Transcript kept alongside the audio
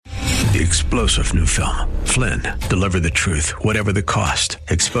The explosive new film, Flynn, Deliver the Truth, Whatever the Cost,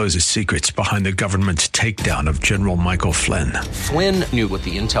 exposes secrets behind the government's takedown of General Michael Flynn. Flynn knew what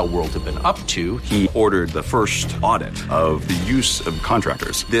the intel world had been up to. He ordered the first audit of the use of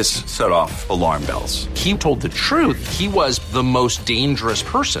contractors. This set off alarm bells. He told the truth. He was the most dangerous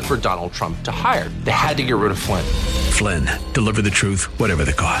person for Donald Trump to hire. They had to get rid of Flynn. Flynn, Deliver the Truth, Whatever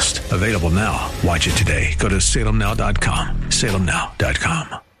the Cost. Available now. Watch it today. Go to salemnow.com.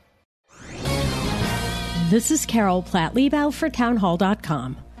 salemnow.com. This is Carol Platt Liebau for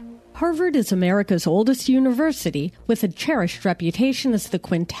townhall.com. Harvard is America's oldest university with a cherished reputation as the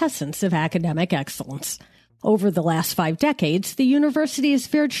quintessence of academic excellence. Over the last 5 decades, the university has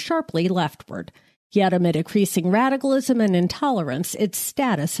veered sharply leftward. Yet amid increasing radicalism and intolerance, its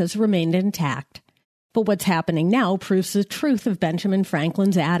status has remained intact. But what's happening now proves the truth of Benjamin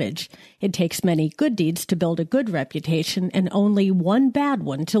Franklin's adage. It takes many good deeds to build a good reputation and only one bad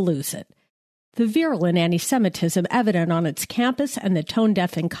one to lose it. The virulent anti-Semitism evident on its campus and the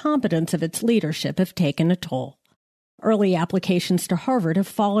tone-deaf incompetence of its leadership have taken a toll. Early applications to Harvard have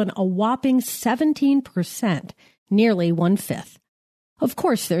fallen a whopping 17%, nearly 1/5. Of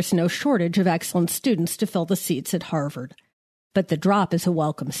course, there's no shortage of excellent students to fill the seats at Harvard. But the drop is a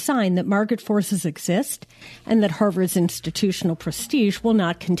welcome sign that market forces exist and that Harvard's institutional prestige will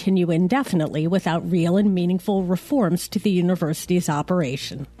not continue indefinitely without real and meaningful reforms to the university's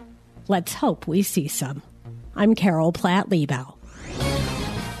operation. Let's hope we see some. I'm Carol Platt Liebau.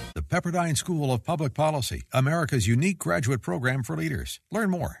 The Pepperdine School of Public Policy, America's unique graduate program for leaders. Learn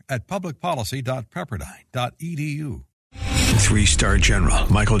more at publicpolicy.pepperdine.edu. 3-star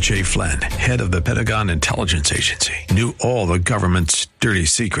General Michael J. Flynn, head of the Pentagon Intelligence Agency, knew all the government's dirty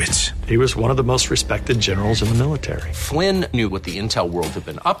secrets. He was one of the most respected generals in the military. Flynn knew what the intel world had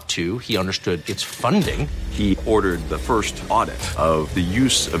been up to. He understood its funding. He ordered the first audit of the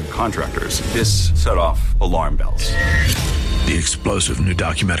use of contractors. This set off alarm bells. The explosive new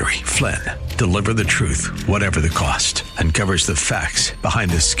documentary, Flynn, Deliver the Truth, Whatever the Cost, uncovers the facts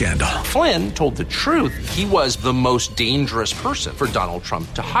behind this scandal. Flynn told the truth. He was the most dangerous person for Donald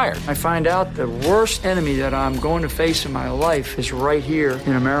Trump to hire. I find out the worst enemy that I'm going to face in my life is right here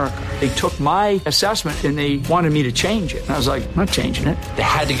in America. They took my assessment and they wanted me to change it. And I was like, I'm not changing it. They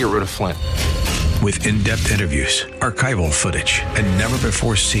had to get rid of Flynn. With in-depth interviews, archival footage, and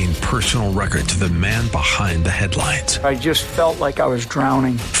never-before-seen personal records of the man behind the headlines. I just felt like I was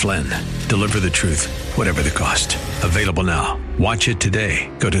drowning. Flynn, Deliver the Truth, Whatever the Cost. Available now. Watch it today.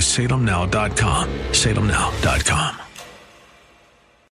 Go to salemnow.com. salemnow.com.